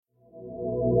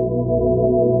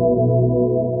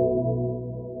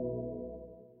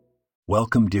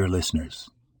Welcome, dear listeners.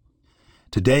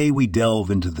 Today we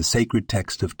delve into the sacred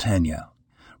text of Tanya,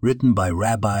 written by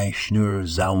Rabbi Shneur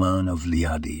Zalman of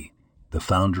Liadi, the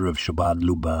founder of Chabad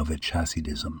Lubavitch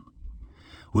Hasidism.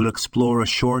 We'll explore a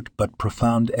short but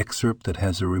profound excerpt that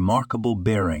has a remarkable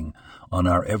bearing on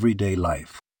our everyday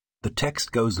life. The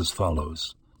text goes as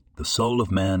follows: The soul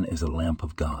of man is a lamp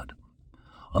of God.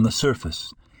 On the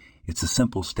surface, it's a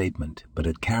simple statement, but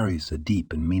it carries a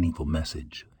deep and meaningful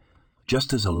message.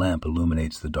 Just as a lamp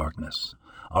illuminates the darkness,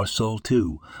 our soul,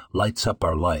 too, lights up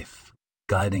our life,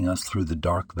 guiding us through the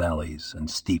dark valleys and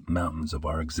steep mountains of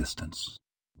our existence.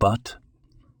 But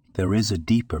there is a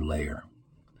deeper layer.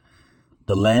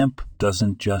 The lamp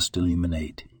doesn't just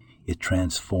illuminate, it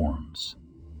transforms.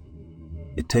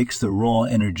 It takes the raw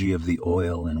energy of the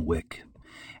oil and wick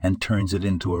and turns it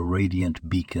into a radiant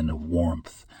beacon of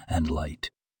warmth and light.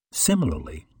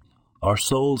 Similarly, our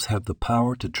souls have the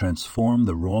power to transform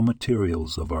the raw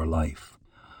materials of our life,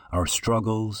 our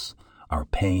struggles, our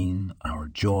pain, our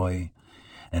joy,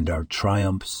 and our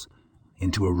triumphs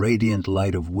into a radiant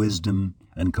light of wisdom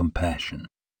and compassion.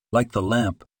 Like the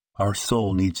lamp, our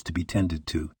soul needs to be tended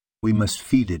to. We must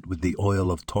feed it with the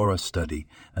oil of Torah study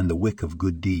and the wick of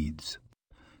good deeds.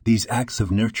 These acts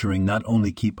of nurturing not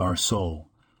only keep our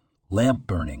soul lamp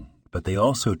burning, but they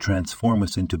also transform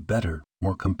us into better,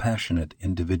 more compassionate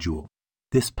individuals.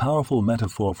 This powerful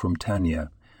metaphor from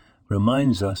Tanya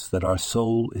reminds us that our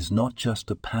soul is not just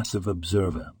a passive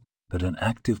observer, but an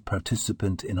active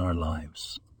participant in our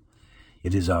lives.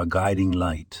 It is our guiding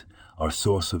light, our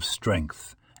source of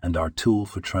strength, and our tool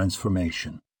for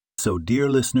transformation. So, dear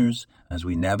listeners, as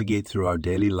we navigate through our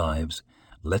daily lives,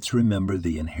 let's remember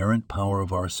the inherent power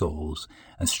of our souls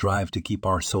and strive to keep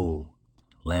our soul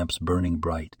lamps burning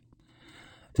bright.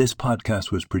 This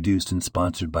podcast was produced and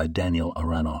sponsored by Daniel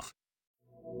Aranoff.